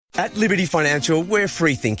At Liberty Financial, we're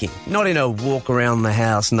free thinking, not in a walk around the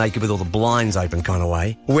house naked with all the blinds open kind of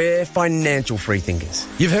way. We're financial free thinkers.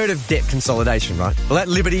 You've heard of debt consolidation, right? Well, at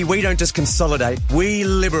Liberty, we don't just consolidate, we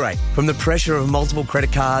liberate from the pressure of multiple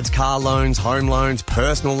credit cards, car loans, home loans,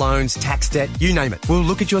 personal loans, tax debt, you name it. We'll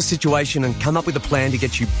look at your situation and come up with a plan to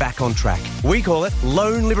get you back on track. We call it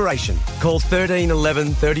loan liberation. Call 13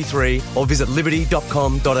 11 33 or visit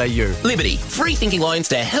liberty.com.au. Liberty, free thinking loans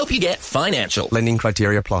to help you get financial. Lending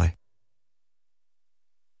criteria apply.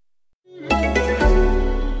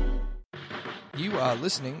 You are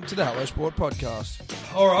listening to the Hello Sport podcast.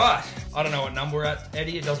 All right. I don't know what number we're at,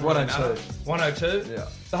 Eddie. It doesn't really matter. 102. Yeah.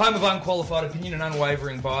 The home of unqualified opinion and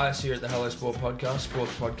unwavering bias here at the Hello Sport podcast,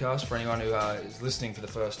 sports podcast, for anyone who is listening for the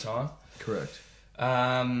first time. Correct.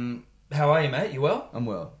 How are you, mate? You well? I'm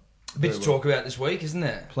well. A bit to talk about this week, isn't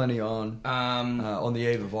there? Plenty on the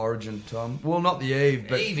eve of Origin, Tom. Well, not the eve,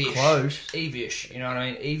 but Eve-ish. close. Eve-ish. You know what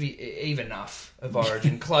I mean? Eve enough of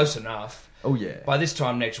Origin. Close enough. Oh, yeah. By this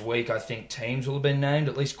time next week, I think teams will have been named,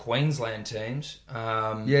 at least Queensland teams.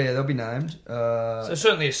 Yeah, they'll be named. So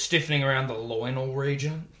certainly a stiffening around the Loynal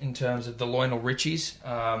region in terms of the Loynal Richies,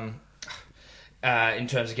 in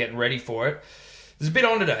terms of getting ready for it. There's a bit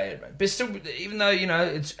on today, but still, even though, you know,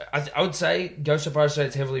 it's, I would say, go so far as to say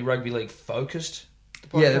it's heavily rugby league focused.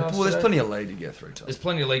 Yeah, there's plenty of league to get through, Tom. There's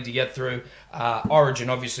plenty of league to get through.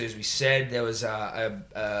 Origin, obviously, as we said, there was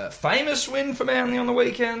a famous win for Manly on the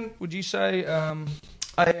weekend, would you say?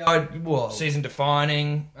 Season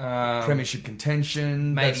defining. Premiership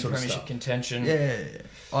contention. Maybe that sort premiership of stuff. contention. Yeah,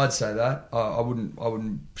 I'd say that. I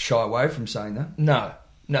wouldn't shy away from saying that.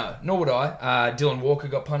 No, nor would I. Dylan Walker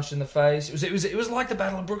got punched in the face. It was like the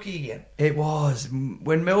Battle of Brookie again. It was.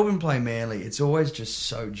 When Melbourne play Manly, it's always just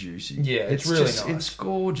so juicy. Yeah, it's really just, nice. It's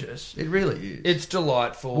gorgeous. It really is. It's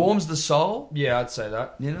delightful. Warms the soul. Yeah, I'd say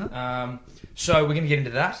that. You know? So we're going to get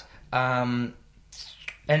into that. And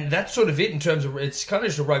that's sort of it in terms of... It's kind of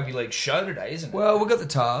just a rugby league show today, isn't it? Well, we've got the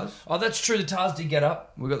Tars. Oh, that's true. The Tars did get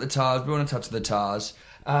up. We've got the Tars. We want to touch the Tars.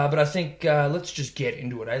 But I think let's just get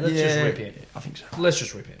into it, eh? Let's just rip in. I think so. Let's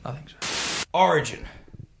just rip in. I think so. Origin.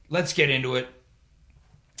 Let's get into it.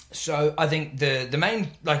 So I think the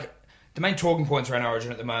main talking points around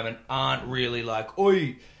Origin at the moment aren't really like,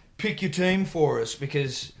 oi, pick your team for us,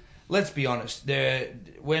 because let's be honest,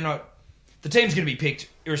 we're not. The team's going to be picked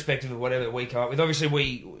irrespective of whatever we come up with. Obviously,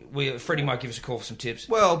 Freddie might give us a call for some tips.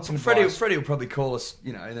 Well, some Freddie advice. will probably call us,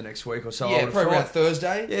 in the next week or so. Yeah, probably around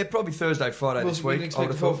Thursday. Yeah, probably Thursday, Friday this week. We'll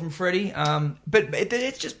expect a call from Freddie. But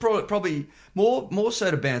it's just probably more so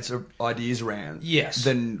to bounce ideas around. Yes.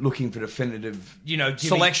 Than looking for definitive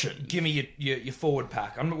selection. Give me your forward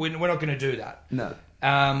pack. We're not going to do that. No.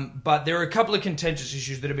 But there are a couple of contentious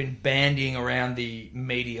issues that have been bandying around the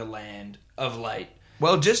media land of late.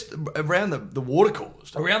 Well, just around the water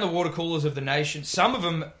coolers. Around the water coolers of the nation. Some of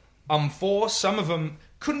them I'm for, some of them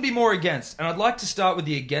couldn't be more against. And I'd like to start with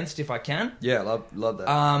the against if I can. Yeah, love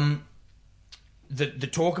that. The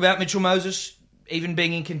talk about Mitchell Moses even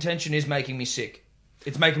being in contention is making me sick.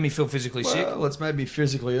 It's making me feel physically sick. Well, it's made me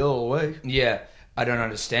physically ill all week. Yeah, I don't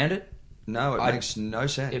understand it. No, it makes no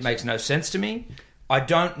sense. It makes no sense to me. I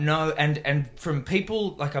don't know, and from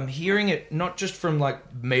people, like, I'm hearing it not just from,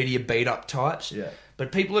 like, media beat-up types,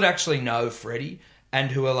 but people that actually know Freddie and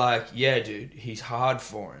who are like, yeah, dude, he's hard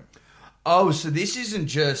for him. Oh, so this isn't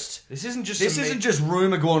just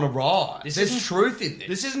rumour going awry. There's truth in this.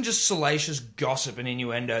 This isn't just salacious gossip and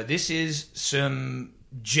innuendo. This is some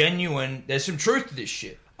genuine... There's some truth to this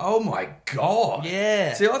shit. Oh my God.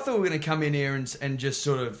 Yeah. See, I thought we were going to come in here and just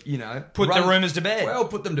sort of, put the rumours to bed. Well,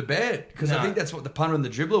 put them to bed. Because I think that's what the punter and the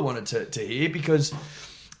dribbler wanted to hear. Because,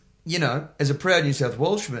 as a proud New South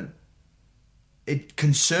Welshman, it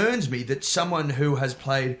concerns me that someone who has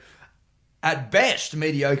played, at best,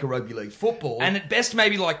 mediocre rugby league football. And at best,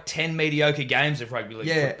 maybe like 10 mediocre games of rugby league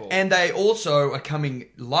football. And they also are coming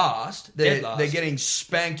last. Dead last. They're getting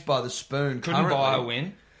spanked by the spoon Couldn't currently. buy a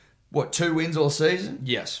win. What, 2 wins all season?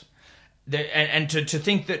 Yes. And to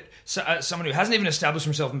think that someone who hasn't even established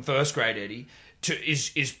himself in first grade, Eddie,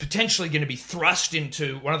 is potentially going to be thrust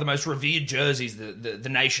into one of the most revered jerseys the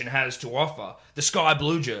nation has to offer, the sky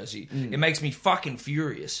blue jersey. It makes me fucking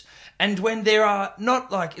furious. And when there are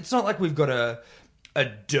it's not like we've got a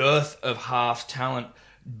dearth of half talent,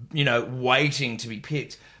 waiting to be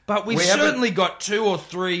picked. But we've certainly got 2 or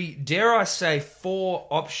 3, dare I say 4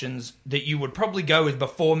 options that you would probably go with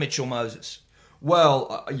before Mitchell Moses.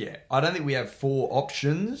 Well, I don't think we have 4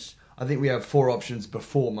 options. I think we have 4 options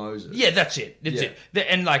before Moses. Yeah, that's it. That's it.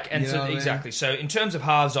 Exactly. So in terms of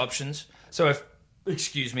halves options, so if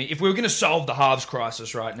excuse me, if we were going to solve the halves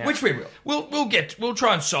crisis right now, Which we will. we'll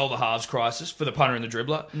try and solve the halves crisis for the punter and the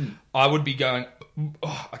dribbler. I would be going.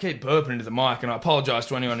 Oh, I keep burping into the mic, and I apologise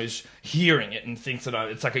to anyone who's hearing it and thinks that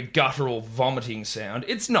it's like a guttural vomiting sound.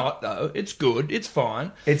 It's not, though. It's good. It's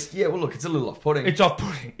fine. It's a little off-putting. It's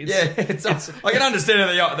off-putting. I can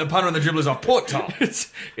understand how the punter and the dribbler's off-put, Tom.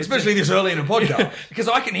 Especially this early in a podcast. Because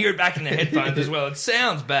I can hear it back in the headphones as well. It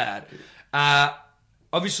sounds bad.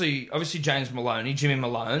 Obviously, James Maloney, Jimmy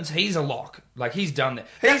Malone's, he's a lock. Like, he's done that.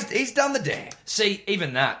 He's done the damn. See,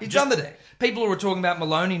 even that. He's done the damn. People who were talking about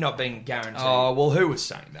Maloney not being guaranteed. Oh, well, who was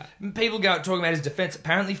saying that? People talking about his defence.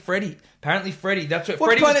 Apparently, Freddie. That's what. What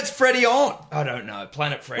Freddie planet's Freddie on? I don't know.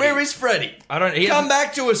 Planet Freddie. Where is Freddie? I don't. Come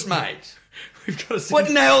back to us, mate. We've got to see. What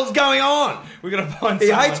in the hell's going on? We've got to find. He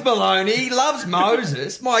someone. hates Maloney. He loves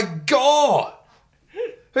Moses. My God.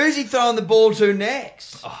 Who's he throwing the ball to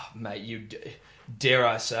next? Oh, mate, you dare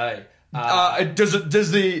I say? Does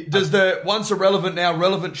the once irrelevant now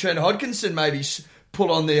relevant Shane Hodkinson maybe pull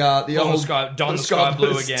on the old sky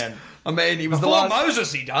blue list? again? I mean, he was Before the last.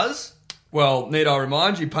 Moses, he does. Well, need I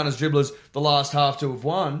remind you, punters dribblers, the last half to have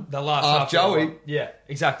won. The last half Joey. Yeah,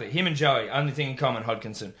 exactly. Him and Joey, only thing in common,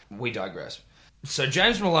 Hodkinson. We digress. So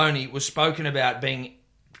James Maloney was spoken about being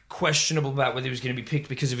questionable about whether he was going to be picked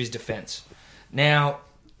because of his defence. Now,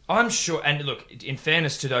 I'm sure, and look, in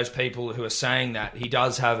fairness to those people who are saying that, he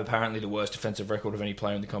does have apparently the worst defensive record of any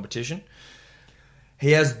player in the competition.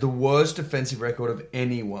 He has the worst defensive record of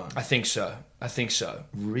anyone. I think so.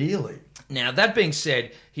 Really? Now, that being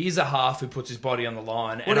said, he's a half who puts his body on the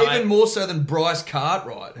line. Well, even more so than Bryce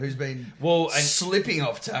Cartwright, who's been slipping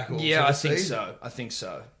off tackles. Yeah, I think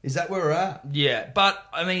so. Is that where we're at? Yeah, but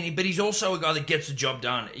he's also a guy that gets the job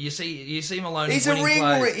done. You see Maloney. He's a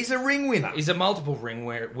ring winner. He's a multiple ring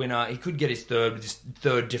winner. He could get his third with his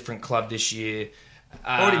third different club this year.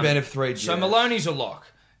 Already been of 3 years. So Maloney's a lock.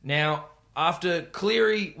 Now, after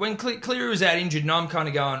Cleary, when Cleary was out injured, and I'm kind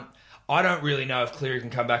of going, I don't really know if Cleary can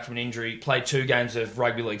come back from an injury, play 2 games of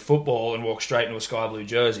rugby league football, and walk straight into a sky blue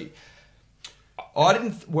jersey. I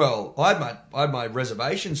didn't. Well, I had my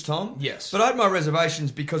reservations, Tom. Yes, but I had my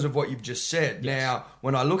reservations because of what you've just said. Yes. Now,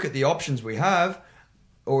 when I look at the options we have,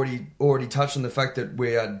 already touched on the fact that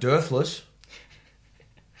we are dearthless.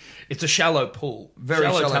 It's a shallow pool. Very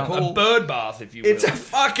shallow pool. A bird bath, if you will. It's a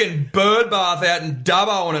fucking bird bath out in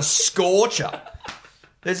Dubbo on a scorcher.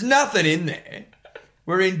 There's nothing in there.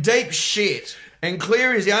 We're in deep shit. And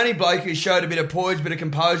Cleary is the only bloke who showed a bit of poise, a bit of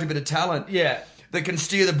composure, a bit of talent. Yeah. That can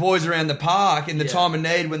steer the boys around the park in the time of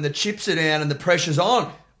need when the chips are down and the pressure's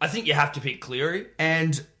on. I think you have to pick Cleary.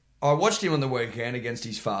 And I watched him on the weekend against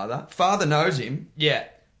his father. Father knows him. Yeah.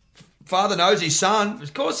 Father knows his son.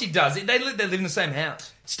 Of course he does. They live in the same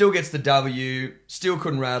house. Still gets the W. Still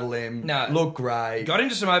couldn't rattle him. No. Looked great. Got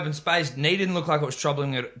into some open space. Knee didn't look like it was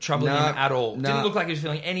troubling him at all. No. Didn't look like he was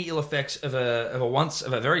feeling any ill effects of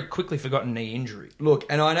a very quickly forgotten knee injury. Look,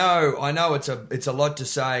 and I know it's a lot to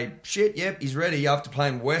say. Shit, yep, he's ready after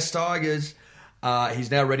playing West Tigers. He's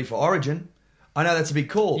now ready for Origin. I know that's a big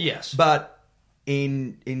call. Yes, but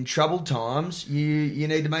in troubled times, you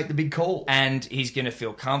need to make the big call. And he's going to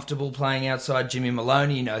feel comfortable playing outside Jimmy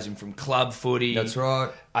Maloney. He knows him from club footy. That's right.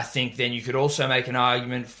 I think then you could also make an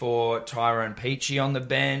argument for Tyrone Peachey on the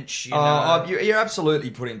bench. You're absolutely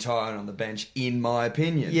putting Tyrone on the bench, in my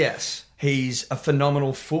opinion. Yes. He's a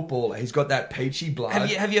phenomenal footballer. He's got that peachy blood.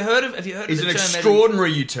 Have you heard of He's the an term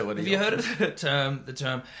extraordinary utility. Have you heard of the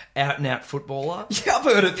term out and out footballer? Yeah, I've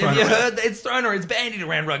heard it thrown around. It's bandied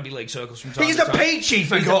around rugby league circles from time He's to time. a peachy,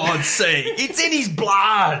 for God's sake. It's in his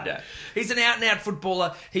blood. He's an out and out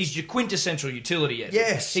footballer. He's your quintessential utility edge.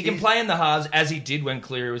 Yes. He can play in the halves as he did when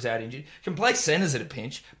Cleary was out injured. Can play centres at a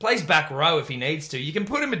pinch. Plays back row if he needs to. You can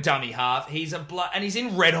put him a dummy half. He's and he's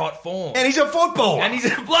in red hot form. And he's a footballer. And he's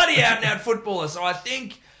a bloody out and out footballer. So I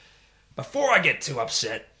think before I get too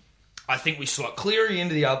upset, I think we slot Cleary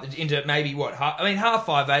into maybe what? Half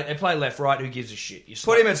 5'8". They play left right. Who gives a shit? You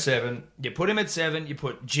put him at 7. You put him at 7. You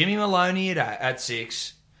put Jimmy Maloney at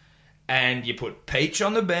 6. And you put Peach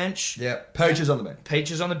on the bench. Yeah, Peach is on the bench.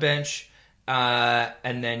 Peach is on the bench,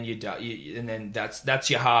 and then that's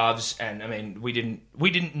your halves. And I mean, we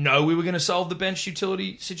didn't know we were going to solve the bench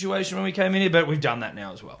utility situation when we came in here, but we've done that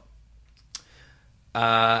now as well.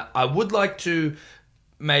 I would like to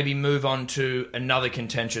maybe move on to another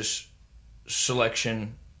contentious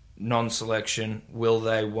selection, non-selection. Will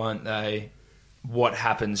they? Won't they? What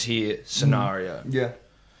happens here? Scenario. Yeah.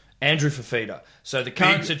 Andrew Fafita. So the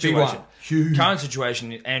current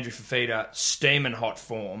situation, Andrew Fafita, steaming hot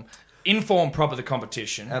form, in form proper the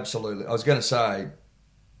competition. Absolutely. I was going to say,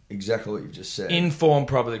 Exactly what you've just said. In form,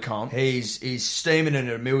 probably comp. He's steaming at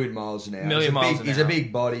 1,000,000 miles an hour. He's a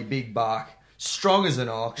big body, big buck, strong as an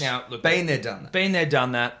ox. Now, look, been there, done that. Been there,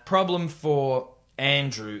 done that. Problem for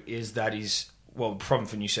Andrew is that problem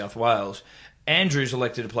for New South Wales. Andrew's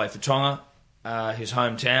elected to play for Tonga, his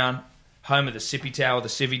hometown, home of the Sippy Tower, the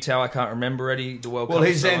Civvy Tower. I can't remember already. The World Cup. Well,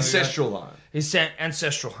 his ancestral home. His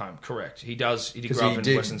ancestral home, correct. He grow up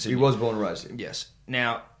in Western Sydney. He was born and raised here. Yes.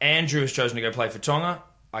 Now, Andrew has chosen to go play for Tonga.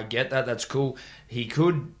 I get that. That's cool. He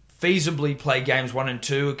could feasibly play games 1 and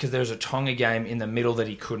 2 because there's a Tonga game in the middle that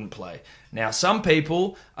he couldn't play. Now, some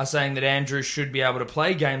people are saying that Andrew should be able to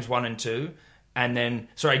play games 1 and 2 and then,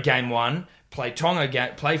 game 1, play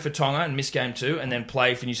for Tonga and miss game 2 and then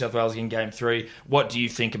play for New South Wales in game 3. What do you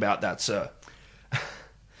think about that, sir?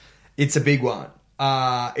 It's a big one.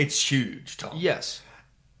 It's huge, Tom. Yes.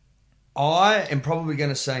 I am probably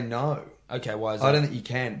going to say no. Okay, why is that? I don't think you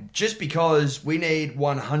can. Just because we need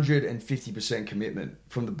 150% commitment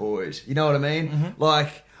from the boys. You know what I mean? Mm-hmm.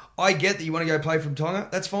 Like, I get that you want to go play from Tonga.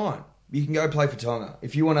 That's fine. You can go play for Tonga.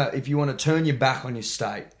 If you want to turn your back on your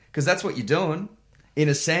state. Because that's what you're doing, in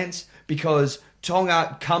a sense. Because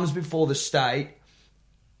Tonga comes before the state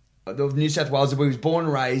of New South Wales, where he was born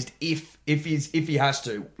and raised, if he has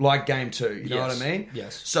to, like game 2. You know what I mean?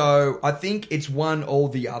 Yes. So I think it's one or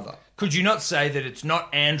the other. Could you not say that it's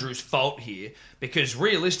not Andrew's fault here? Because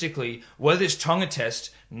realistically, were this Tonga test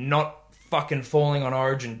not fucking falling on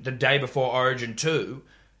Origin the day before Origin 2,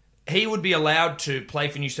 he would be allowed to play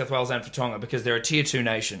for New South Wales and for Tonga because they're a Tier 2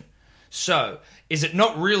 nation. So, is it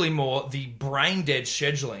not really more the brain-dead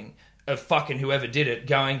scheduling of fucking whoever did it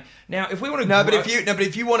going, now, if we want to... But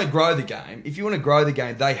if you want to grow the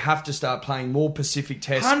game, they have to start playing more Pacific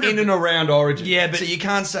tests in and around Origin. Yeah, but... So you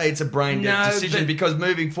can't say it's a brain-dead decision because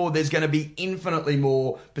moving forward, there's going to be infinitely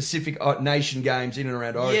more Pacific nation games in and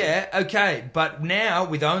around Origin. Yeah, okay. But now,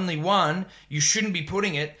 with only one, you shouldn't be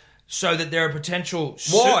putting it so that there are potential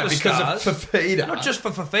Why? superstars. Because of Fafita. Not just for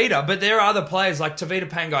Fafita, but there are other players like Tavita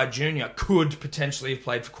Pangai Jr. could potentially have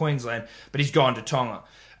played for Queensland, but he's gone to Tonga.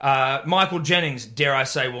 Michael Jennings, dare I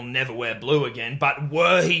say, will never wear blue again, but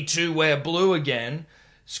were he to wear blue again,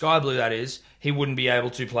 sky blue that is, he wouldn't be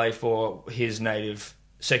able to play for his native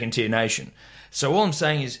second-tier nation. So all I'm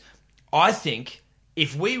saying is, I think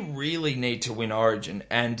if we really need to win Origin,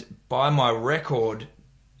 and by my record,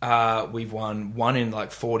 we've won one in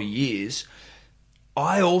like 40 years,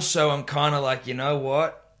 I also am kind of like, you know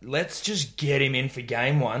what? Let's just get him in for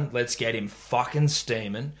game 1. Let's get him fucking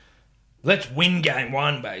steaming. Let's win game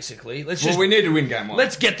 1, basically. We need to win game 1.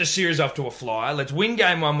 Let's get the series off to a flyer. Let's win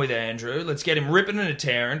game 1 with Andrew. Let's get him ripping and a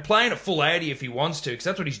tearing, playing at full 80 if he wants to, because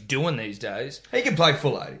that's what he's doing these days. He can play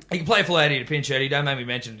full 80. He can play full 80 to pinch 80. Don't make me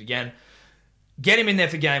mention it again. Get him in there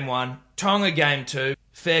for game 1. Tonga game 2.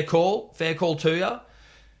 Fair call to you.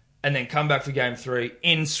 And then come back for game 3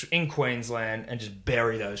 in Queensland and just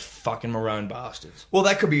bury those fucking maroon bastards. Well,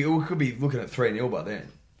 we could be looking at 3-0 by then.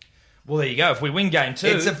 Well, there you go. If we win game 2...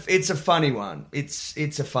 It's a funny one.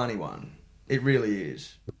 It's a funny one. It really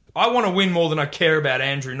is. I want to win more than I care about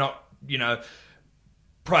Andrew not,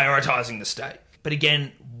 prioritising the state. But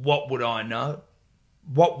again, what would I know?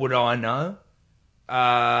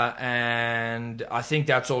 And I think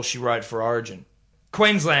that's all she wrote for Origin.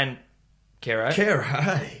 Queensland, Kero.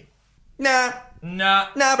 Nah,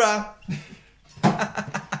 bruh.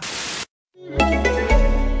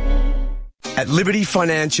 At Liberty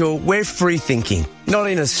Financial, we're free thinking. Not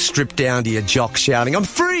in a stripped down to your jock shouting, I'm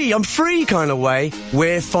free kind of way.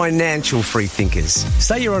 We're financial free thinkers.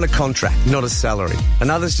 Say you're on a contract, not a salary,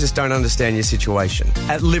 and others just don't understand your situation.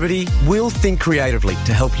 At Liberty, we'll think creatively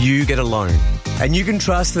to help you get a loan. And you can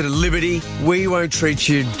trust that at Liberty, we won't treat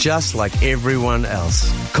you just like everyone else.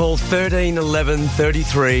 Call 13 11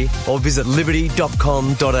 33 or visit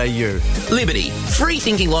liberty.com.au. Liberty, free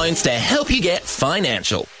thinking loans to help you get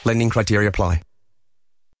financial. Lending criteria apply.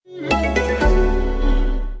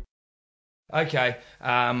 Okay,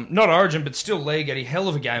 not Origin, but still league. Had a hell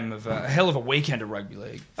of a weekend of rugby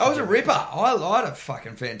league. That was a ripper. I had a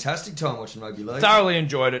fucking fantastic time watching rugby league. Thoroughly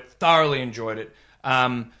enjoyed it.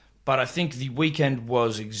 But I think the weekend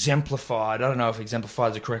was exemplified. I don't know if exemplified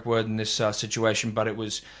is the correct word in this situation, but it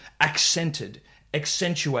was accentuated,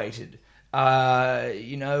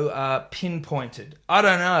 pinpointed. I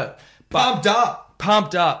don't know. Pumped up.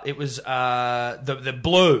 It was the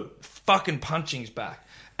blue fucking punching's back.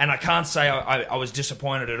 And I can't say I was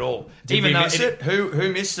disappointed at all. Did we miss it? Who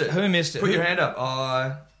missed it? Who missed it? Put your hand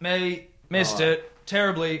up. Me. Missed it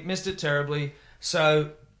terribly. So,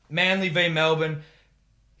 Manly v Melbourne.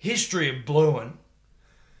 History of blueing.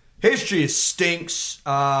 History stinks.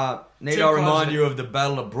 Need I remind you of the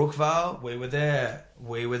Battle of Brookvale? We were there.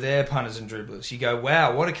 We were there, punters and dribblers. You go,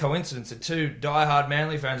 wow, what a coincidence. The two diehard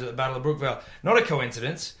Manly fans at the Battle of Brookvale. Not a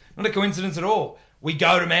coincidence. Not a coincidence at all. We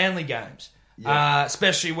go to Manly games. Yeah.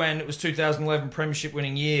 Especially when it was 2011 Premiership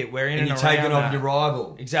winning year. We're in and you're around taking on your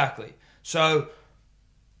rival. Exactly. So,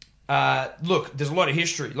 look, there's a lot of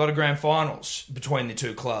history, a lot of grand finals between the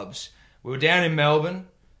two clubs. We were down in Melbourne.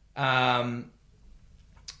 Manly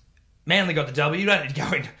got the W. We don't need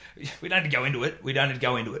to go into it.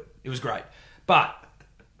 It was great. But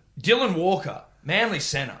Dylan Walker, Manly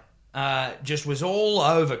centre, just was all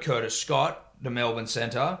over Curtis Scott, the Melbourne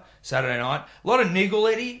centre, Saturday night. A lot of niggle,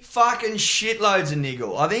 Eddie. Fucking shitloads of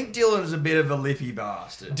niggle. I think Dylan's a bit of a lippy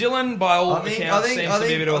bastard. Dylan, by all accounts, seems to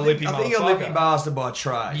be a bit of a lippy motherfucker. I think a lippy bastard by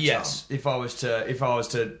trade. Yes. If I was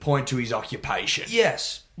to point to his occupation.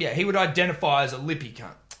 Yes. Yeah, he would identify as a lippy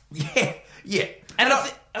cunt. Yeah. And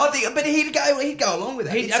I think, but he'd go along with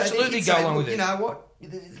that. He'd absolutely go along with it. You know what?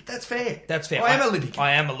 That's fair. That's fair. I am a lippy cunt.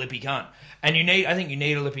 I am a lippy cunt. And I think you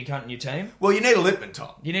need a lippy cunt in your team. Well, you need a Lipman, Tom.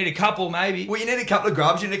 You need a couple, maybe. Well, you need a couple of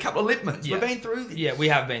grubs, you need a couple of Lipmans. Yeah. We've been through this. Yeah, we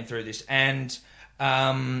have been through this. And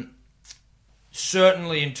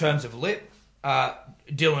certainly in terms of lip,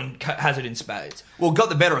 Dylan has it in spades. Well, got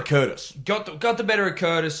the better of Curtis. Got the better of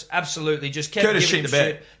Curtis, absolutely. Just kept Curtis giving shit him the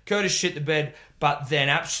bed. shit. Curtis shit the bed, but then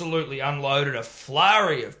absolutely unloaded a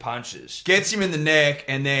flurry of punches. Gets him in the neck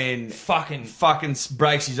and then Fucking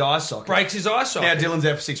breaks his eye socket. breaks his eye socket. Now Dylan's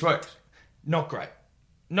out for 6 weeks. Not great.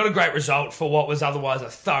 Not a great result for what was otherwise a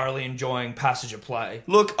thoroughly enjoying passage of play.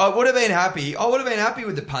 Look, I would have been happy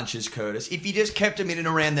with the punches, Curtis, if you just kept him in and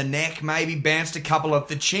around the neck, maybe bounced a couple off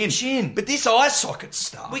the chin. But this eye socket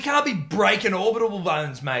stuff. We can't be breaking orbital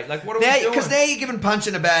bones, mate. Like, what are we doing? Because now you're giving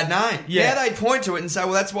punching a bad name. Yeah. Now they point to it and say,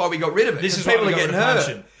 well, that's why we got rid of it. This is people why we are got getting rid of hurt.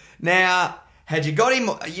 punching. Now, had you got him,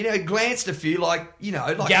 glanced a few, like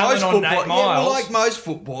Gallon most on Nate Miles. like most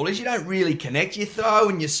footballers, you don't really connect. You throw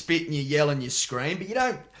and you spit and you yell and you scream, but you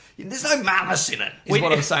don't. There's no malice in it, is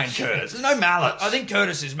what I'm saying, Curtis. There's no malice. I think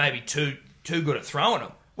Curtis is maybe too good at throwing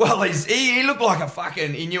them. Well, he looked like a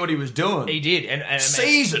fucking... He knew what he was doing. He did. And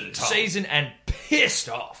Seasoned and pissed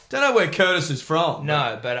off. Don't know where Curtis is from.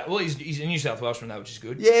 No, but he's a New South Welshman, though, which is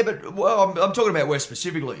good. Yeah, but I'm talking about where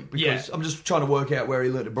specifically, because I'm just trying to work out where he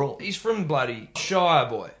learned to brawl. He's from bloody Shire,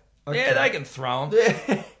 boy. Okay. Yeah, they can throw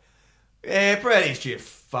him. Yeah, Brad East just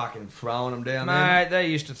fucking throwing them down there. Mate, they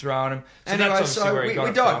used to throwing him. So anyway, that's obviously where he got we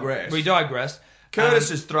it from. digress. We digressed. Curtis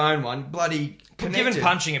has thrown one, bloody connected. Given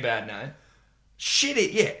punching a bad name. Shit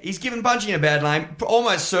it, yeah. He's given punching a bad name.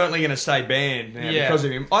 Almost certainly going to stay banned now because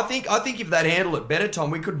of him. I think if they'd handled it better, Tom,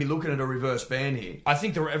 we could be looking at a reverse ban here. I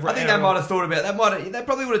think they might have thought about that. They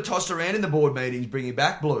probably would have tossed around in the board meetings bringing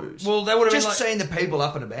back Blues. Well, they would have just seeing the people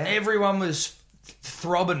up and about. Everyone was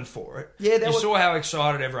throbbing for it. Yeah, you saw how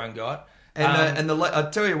excited everyone got. And I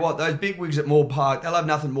tell you what, those big wigs at Moore Park, they'll have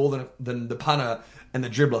nothing more than the punter and the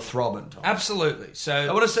dribbler throbbing, Tom. Absolutely. So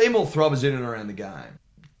I want to see more throbbers in and around the game.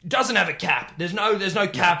 Doesn't have a cap. There's no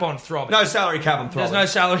cap on throbbing. No salary cap on throbbing. There's no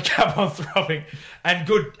salary cap on throbbing. And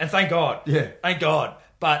good. And thank God. Yeah. Thank God.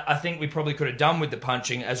 But I think we probably could have done with the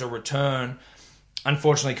punching as a return.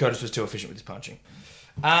 Unfortunately, Curtis was too efficient with his punching.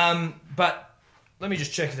 But let me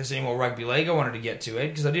just check if there's any more rugby league I wanted to get to, Ed,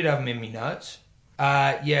 because I did have them in my notes.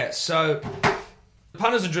 So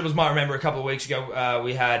punters and dribblers might remember a couple of weeks ago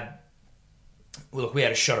we had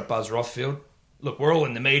a shot at Buzz Rothfield. Look, we're all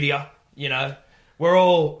in the media, We're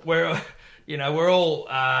all in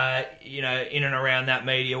and around that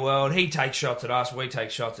media world. He takes shots at us, we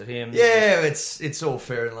take shots at him. Yeah, it's all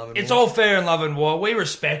fair and love and war. It's all fair and love and war. We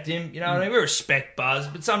respect him, what I mean? We respect Buzz,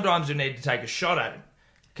 but sometimes we need to take a shot at him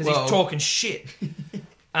because he's talking shit.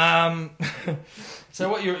 So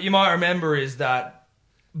what you might remember is that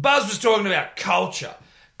Buzz was talking about culture,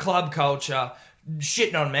 club culture,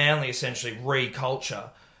 shitting on Manly, essentially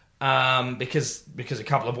re-culture. Because a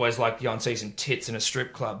couple of boys like to go and see some tits in a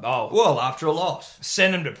strip club. Oh, well, after a loss,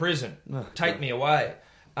 send them to prison. Take me away.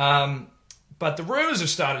 But the rumours have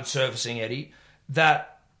started surfacing, Eddie,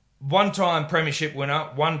 that one-time premiership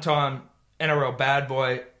winner, one-time NRL bad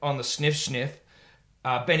boy on the sniff,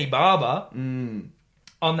 Benny Barber,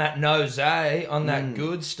 on that nose-a, on that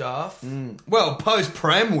good stuff. Well,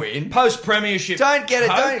 post-prem win. Post-premiership. Don't get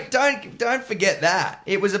it. Don't forget that.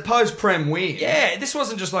 It was a post-prem win. Yeah, this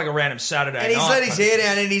wasn't just like a random Saturday night. And he's let his hair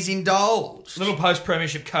down and he's indulged. Little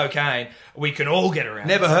post-premiership cocaine we can all get around.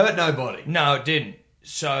 Never hurt nobody. No, it didn't.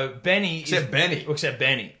 So Benny... Except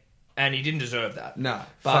Benny. And he didn't deserve that. No,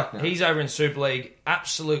 but no. He's over in Super League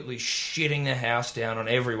absolutely shitting the house down on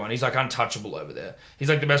everyone. He's like untouchable over there. He's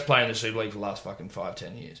like the best player in the Super League for the last fucking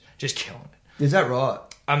 5-10 years. Just killing it. Is that right?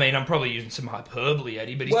 I mean, I'm probably using some hyperbole,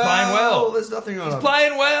 Eddie, but he's playing well. There's nothing wrong. He's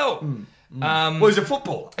playing well. Well, he's a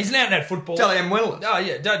footballer. He's an out-and-out footballer. Dally M. Medalist. Oh,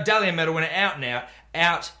 yeah. Dally M medal winner, out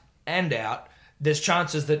and out. There's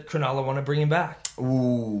chances that Cronulla want to bring him back.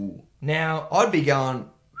 Ooh. Now, I'd be going...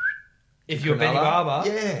 if you're Benny Barber...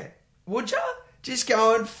 Yeah. Would ya? Just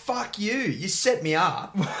going, fuck you. You set me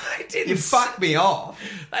up. They didn't You fucked me off.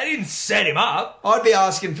 They didn't set him up. I'd be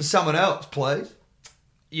asking for someone else, please.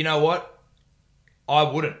 You know what? I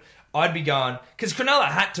wouldn't. I'd be going... Because Cronulla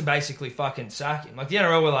had to basically fucking sack him. Like, the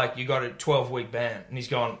NRL were like, you got a 12-week ban. And he's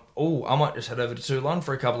gone, oh, I might just head over to Toulon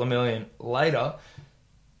for a couple of million later.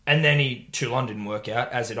 And then Toulon didn't work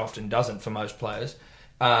out, as it often doesn't for most players.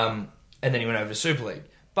 And then he went over to Super League.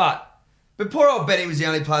 But poor old Benny was the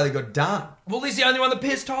only player that got done. well, he's the only one that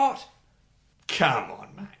pissed hot. Come on,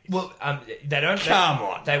 mate. Well, they don't. Come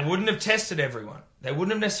on. They wouldn't have tested everyone. They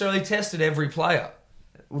wouldn't have necessarily tested every player.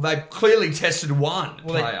 Well, they clearly tested one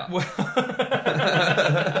player.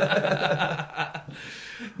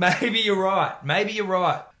 Maybe you're right.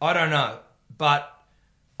 I don't know. But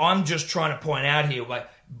I'm just trying to point out here, like,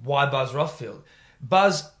 why Buzz Rothfield?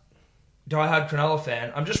 Buzz, diehard Cronulla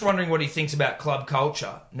fan, I'm just wondering what he thinks about club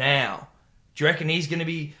culture now. Do you reckon he's going to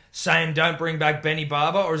be saying don't bring back Benny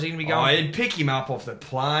Barber, or is he going to be going... He'd pick him up off the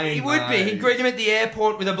plane. He would be. mate. He'd greet him at the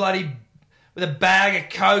airport with a bag of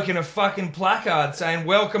Coke and a fucking placard saying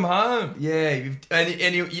welcome home. Yeah,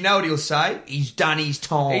 and you know what he'll say? He's done his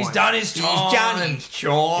time. He's done his time. He's done his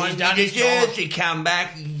time. He's done he his deserves time. to come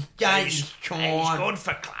back. He's done his time. He's good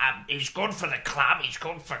for club. He's good for the club. He's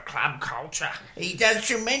good for club culture. He does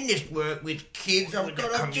tremendous work with kids. With the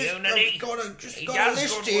community. I've got a He list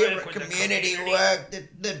does good here work of with the community community. work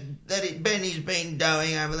that Benny's been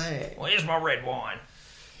doing over there. Well, here's my red wine.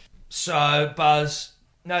 So, Buzz,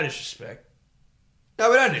 no disrespect. No,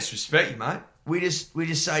 we don't disrespect you, mate. We just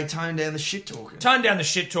say tone down the shit talking. Tone down the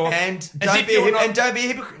shit talk. And As don't if be you're not- and don't be a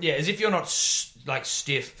hypocrite. Yeah, as if you're not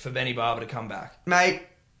stiff for Benny Barber to come back. Mate,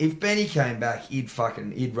 if Benny came back, he'd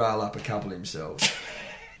rail up a couple himself.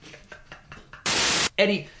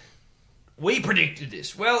 Eddie, we predicted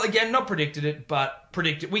this. Well, again, not predicted it, but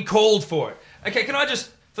we called for it. Okay, can I just,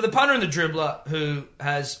 for the punter and the dribbler who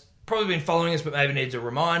has probably been following us but maybe needs a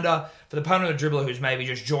reminder, for the punter and the dribbler who's maybe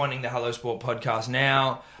just joining the Hello Sport podcast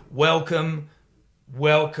now, welcome.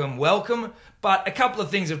 But a couple of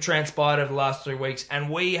things have transpired over the last 3 weeks, and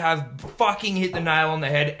we have fucking hit the nail on the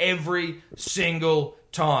head every single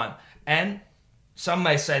time. And some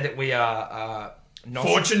may say that we are...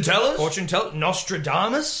 Fortune tellers?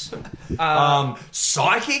 Nostradamus?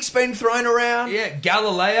 Psychic's been thrown around. Yeah,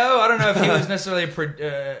 Galileo. I don't know if he was necessarily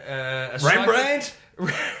a Rembrandt?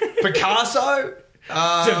 Picasso?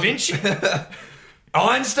 Da Vinci?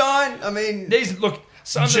 Einstein? I mean...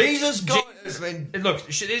 Jesus? God. These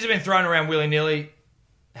have been thrown around willy-nilly.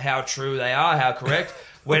 How true they are, how correct,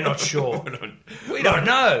 we're not sure. We don't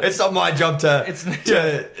know. It's not my job to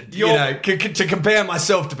compare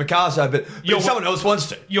myself to Picasso, but if someone else wants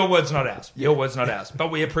to. Your word's not ours. Your word's not ours. But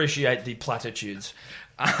we appreciate the platitudes.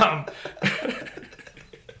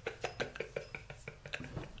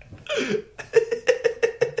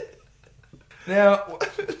 Now,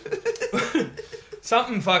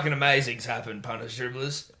 something fucking amazing's happened, punters,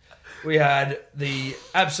 dribblers. We had the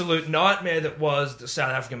absolute nightmare that was the South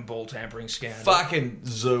African ball tampering scandal. Fucking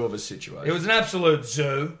zoo of a situation. It was an absolute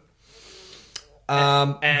zoo.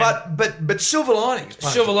 But silver linings.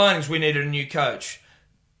 Silver linings, we needed a new coach.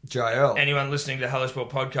 JL. Anyone listening to the Hello Sport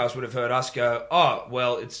podcast would have heard us go, oh,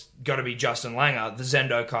 well, it's got to be Justin Langer, the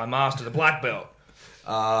Zendo Kai Master, the black belt.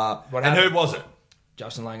 And who was it?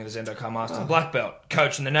 Justin Langer, the Zendo Kai Master, the black belt.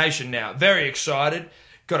 Coaching the nation now. Very excited.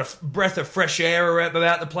 Got a breath of fresh air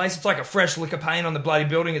about the place. It's like a fresh lick of paint on the bloody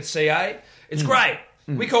building at CA. It's great.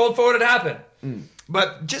 We called for it to happen.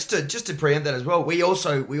 But just to preempt that as well, we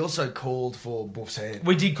also called for Buff's head.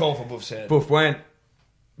 We did call for Buff's head. Buff went.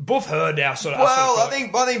 Buff heard our sort of... Well, I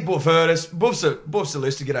think Buff heard us. Buff's a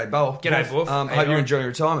lister. G'day, Buff. G'day, Buff. Hope you're enjoying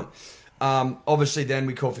your retirement. Obviously, then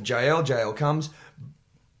we call for JL. JL comes.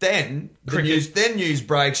 Then news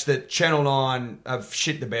breaks that Channel 9 have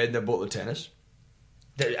shit the bed and they've bought the tennis.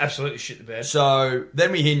 They absolutely shit the bed. So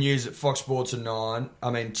then we hear news that Fox Sports and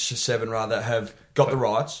 7 rather, have got the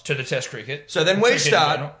rights to the Test cricket. So then we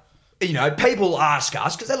start, people ask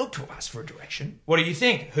us, because they look to us for a direction. What do you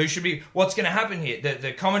think? What's going to happen here?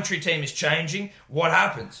 The commentary team is changing. What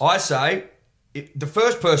happens? I say, the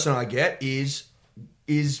first person I get is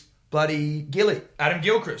bloody Gilly. Adam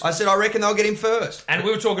Gilchrist. I said, I reckon they'll get him first. And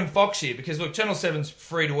we were talking Fox here, because look, Channel 7's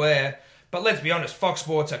free to air. But let's be honest, Fox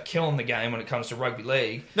Sports are killing the game when it comes to rugby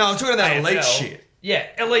league. No, I'm talking about elite shit. Yeah,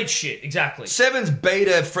 elite shit, exactly. 7's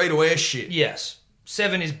beta free-to-air shit. Yes.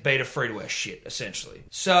 7 is beta free-to-air shit, essentially.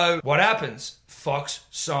 So, what happens? Fox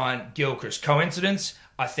sign Gilchrist. Coincidence?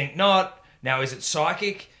 I think not. Now, is it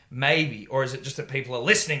psychic? Maybe. Or is it just that people are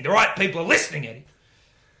listening? The right people are listening, Eddie.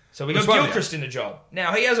 So we got Gilchrist in the job.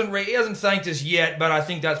 Now, he hasn't thanked us yet, but I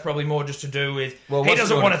think that's probably more just to do with he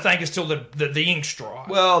doesn't want to thank us till the ink's dry.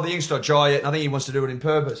 Well, the ink's not dry yet, and I think he wants to do it in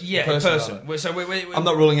purpose. Yeah, in person. So I'm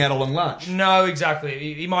not ruling out a long lunch. No,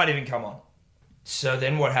 exactly. He might even come on. So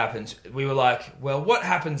then what happens? We were like, well, what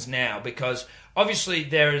happens now? Because obviously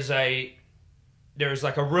there is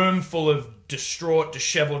like a room full of distraught,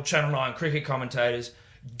 dishevelled Channel 9 cricket commentators,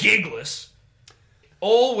 gigless.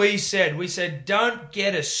 All we said, don't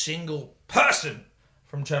get a single person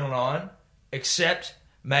from Channel 9, except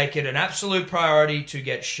make it an absolute priority to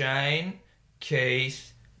get Shane,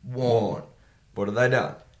 Keith, Warne. What have they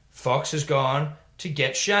done? Fox has gone to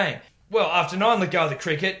get Shane. Well, after 9 let go of the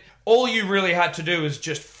cricket, all you really had to do was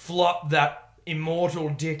just flop that immortal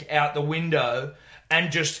dick out the window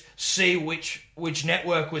and just see which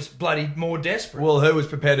network was bloody more desperate. Well, who was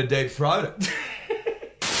prepared to deep throat it?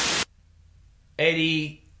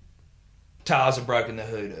 Eddie, Tars have broken the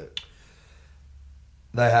hoodoo.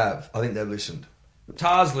 They have. I think they've listened.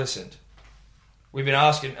 Tars listened. We've been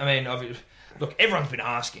asking. I mean, look, everyone's been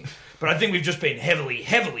asking, but I think we've just been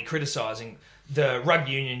heavily criticising the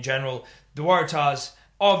rugby union in general. The Waratahs,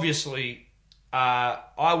 obviously,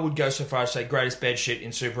 I would go so far as to say greatest bed shit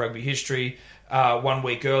in Super Rugby history. 1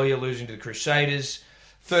 week earlier, losing to the Crusaders.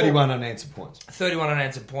 31 unanswered points. 31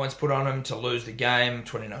 unanswered points put on them to lose the game,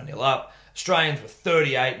 29-0 up. Australians were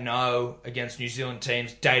 38-0 against New Zealand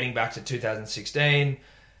teams dating back to 2016.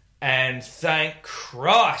 And thank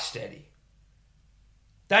Christ, Eddie.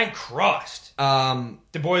 Thank Christ.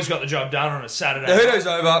 The boys got the job done on a Saturday. The hoodoo's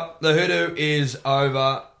over. The hoodoo is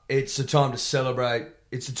over. It's a time to celebrate.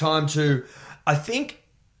 It's a time to, I think,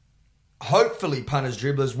 hopefully, punters,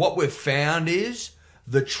 dribblers, what we've found is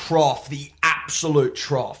the trough, the absolute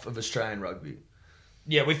trough of Australian rugby.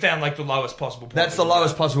 Yeah, we found like the lowest possible point. That's the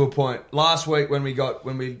lowest possible point. Last week when we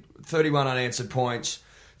 31 unanswered points,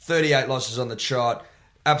 38 losses on the trot,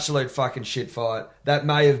 absolute fucking shit fight. That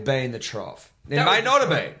may have been the trough. It may not have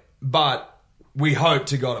been, but we hope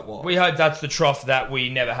to God it was. We hope that's the trough that we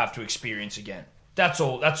never have to experience again. That's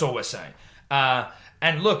all we're saying.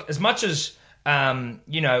 And look, as much as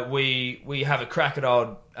we have a crack at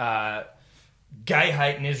old gay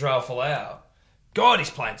hate in Israel Folau. God, he's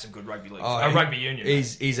playing some good rugby league. Rugby union.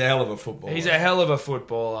 He's a hell of a footballer. He's a hell of a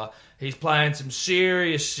footballer. He's playing some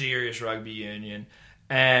serious rugby union.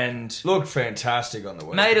 And looked fantastic on the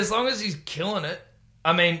weekend. Mate, as long as he's killing it.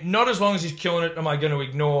 I mean, not as long as he's killing it am I going to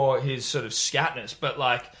ignore his sort of scatness. But,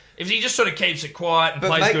 like, if he just sort of keeps it quiet and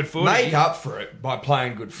plays good footy. Make up for it by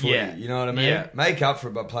playing good footy. Yeah. You know what I mean? Yeah. Make up for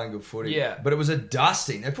it by playing good footy. Yeah. But it was a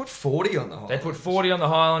dusting. They put 40 on the Highlanders. They put 40 on the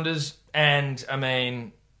Highlanders. And, I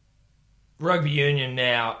mean, rugby union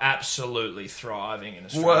now absolutely thriving in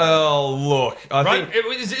Australia. Well, look. I think...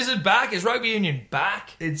 Is it back? Is rugby union back?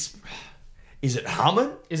 Is it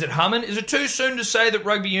humming? Is it humming? Is it too soon to say that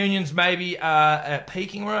rugby unions maybe are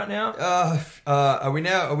peaking right now? Are we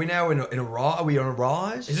now in a rise? Are we on a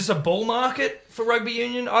rise? Is this a bull market for rugby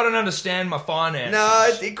union? I don't understand my finances.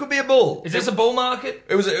 No, it could be a bull. Is this a bull market?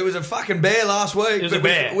 It was a fucking bear last week. It was a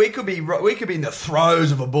bear. We could be in the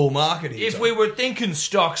throes of a bull market here. If we were thinking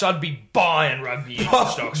stocks, I'd be buying rugby union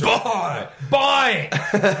stocks. Buying.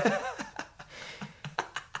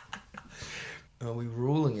 Are we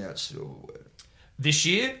ruling out silverware? This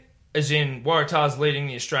year, as in Waratahs leading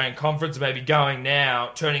the Australian Conference, maybe going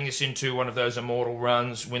now, turning this into one of those immortal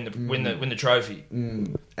runs, win the trophy.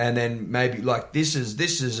 And then maybe like this is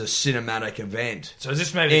a cinematic event. So is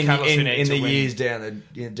this maybe the catalyst we need in to the win? Years down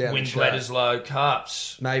the win track? Bledisloe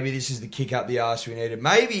Cups. Maybe this is the kick up the arse we needed.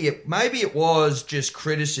 Maybe it was just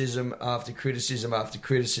criticism after criticism after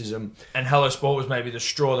criticism. And Hello Sport was maybe the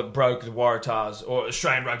straw that broke the Waratahs or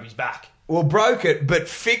Australian rugby's back. Well, broke it, but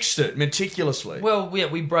fixed it meticulously. Well, yeah,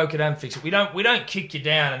 we broke it and fixed it. We don't kick you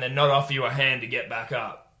down and then not offer you a hand to get back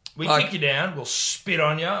up. We kick you down, we'll spit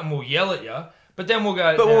on you and we'll yell at you, but then we'll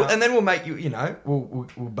go. And then we'll make you. We'll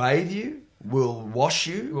bathe you. We'll wash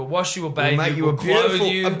you. We'll wash you. We'll bathe you. We'll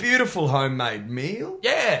make you a beautiful homemade meal.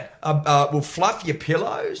 Yeah. We'll fluff your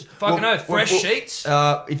pillows. Fucking oath. Fresh sheets.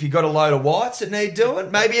 If you've got a load of whites that need doing,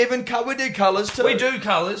 maybe even we do colours too. We do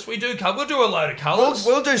colours. We'll do a load of colours.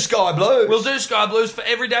 We'll do sky blues. We'll do sky blues for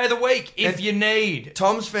every day of the week if you need.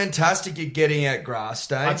 Tom's fantastic at getting out grass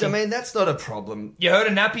stains. I mean, that's not a problem. You heard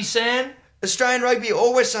of nappy sand? Australian rugby,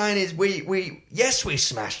 all we're saying is we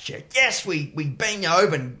smashed you. Yes, we banged you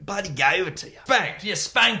over and bloody gave it to you. Spanked. Yeah,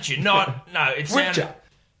 spanked you. No, it sounded...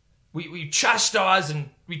 We chastised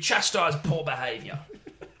poor behaviour.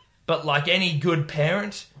 But like any good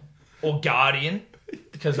parent, or Guardian,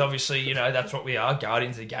 because obviously, that's what we are,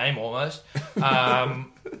 guardians of the game almost.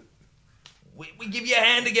 We give you a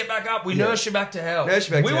hand to get back up. We nurse you back to health.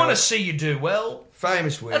 We want to see you do well.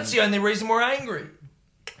 Famous win. That's the only reason we're angry.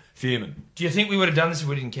 Fuming. Do you think we would have done this if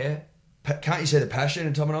we didn't care? Can't you see the passion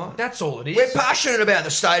in Tom and I? That's all it is. We're passionate about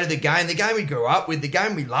the state of the game we grew up with, the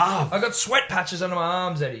game we love. I got sweat patches under my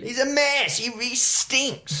arms, Eddie. He's a mess. He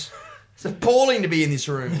stinks. It's appalling to be in this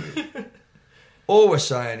room with. All we're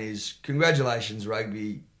saying is, congratulations,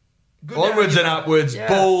 rugby. Good Onwards and upwards. Yeah.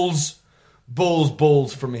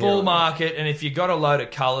 Balls from here. Bull market, and if you got a load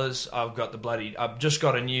of colours, I've just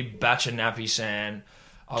got a new batch of nappy sand.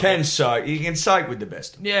 You can soak with the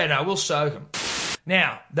best. Yeah, no, we'll soak them.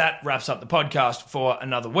 Now, that wraps up the podcast for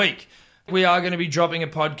another week. We are going to be dropping a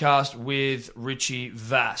podcast with Richie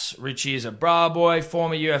Vass. Richie is a bra boy,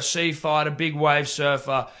 former UFC fighter, big wave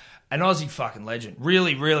surfer, an Aussie fucking legend.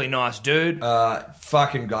 Really, really nice dude.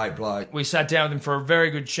 Fucking great bloke. We sat down with him for a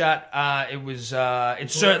very good chat. He was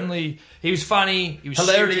funny. He was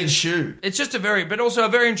hilarity serious. ensued. It's just but also a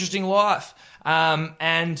very interesting life.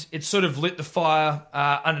 And it sort of lit the fire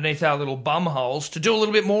underneath our little bum holes to do a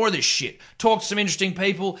little bit more of this shit. Talk to some interesting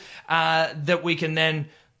people that we can then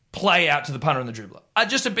play out to the punter and the dribbler.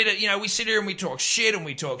 Just a bit of, we sit here and we talk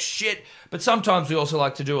shit, but sometimes we also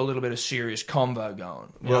like to do a little bit of serious convo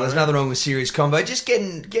going. Well, there's nothing wrong with serious convo. Just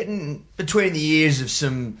getting between the ears of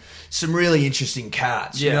some really interesting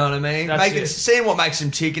cats. You know what I mean? Seeing what makes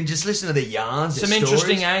them tick and just listen to their yarns, some their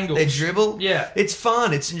interesting stories, angles, their dribble. Yeah, it's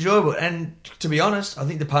fun. It's enjoyable. And to be honest, I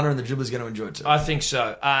think the punter and the dribbler is going to enjoy it too. I think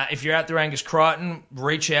so. If you're out there, Angus Crichton,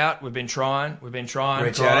 reach out. We've been trying.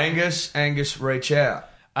 Reach out, Angus. Angus, reach out.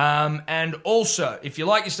 And also, if you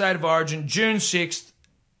like your state of origin, June 6th,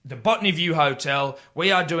 the Botany View Hotel,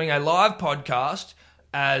 we are doing a live podcast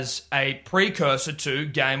as a precursor to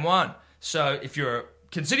Game 1. So if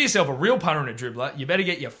consider yourself a real punter and a dribbler, you better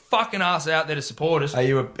get your fucking ass out there to support us. Are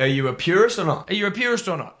you a purist or not?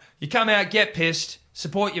 You come out, get pissed,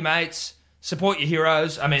 support your mates, support your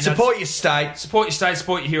heroes. Support your state. Support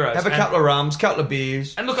your heroes. Have a couple of rums, couple of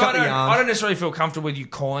beers. And look, I don't necessarily feel comfortable with you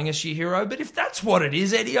calling us your hero, but if that's what it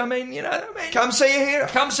is, Eddie, come see your hero.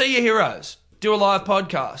 Come see your heroes. Do a live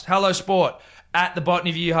podcast. Hello Sport at the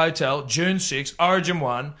Botany View Hotel, June 6th, Origin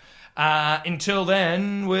 1. Until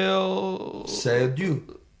then, we'll say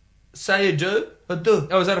adieu. Say adieu? Adieu.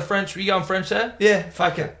 Oh, is that a French? Are you going French there? Yeah,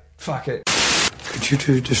 fuck it. Could you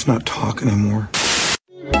two just not talk anymore?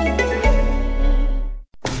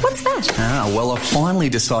 What's that? Well, I've finally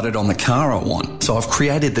decided on the car I want. So I've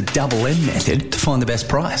created the double M method to find the best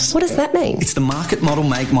price. What does that mean? It's the market model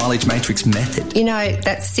make mileage matrix method.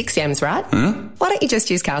 That's 6 M's, right? Why don't you just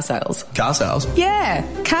use car sales? Car sales? Yeah.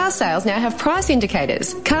 Car sales now have price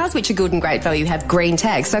indicators. Cars which are good and great value have green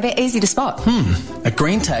tags, so they're easy to spot. A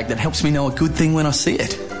green tag that helps me know a good thing when I see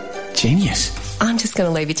it. Genius. I'm just going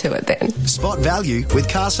to leave you to it then. Spot value with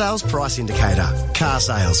Car Sales Price Indicator. Car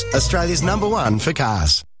Sales, Australia's #1 for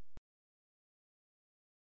cars.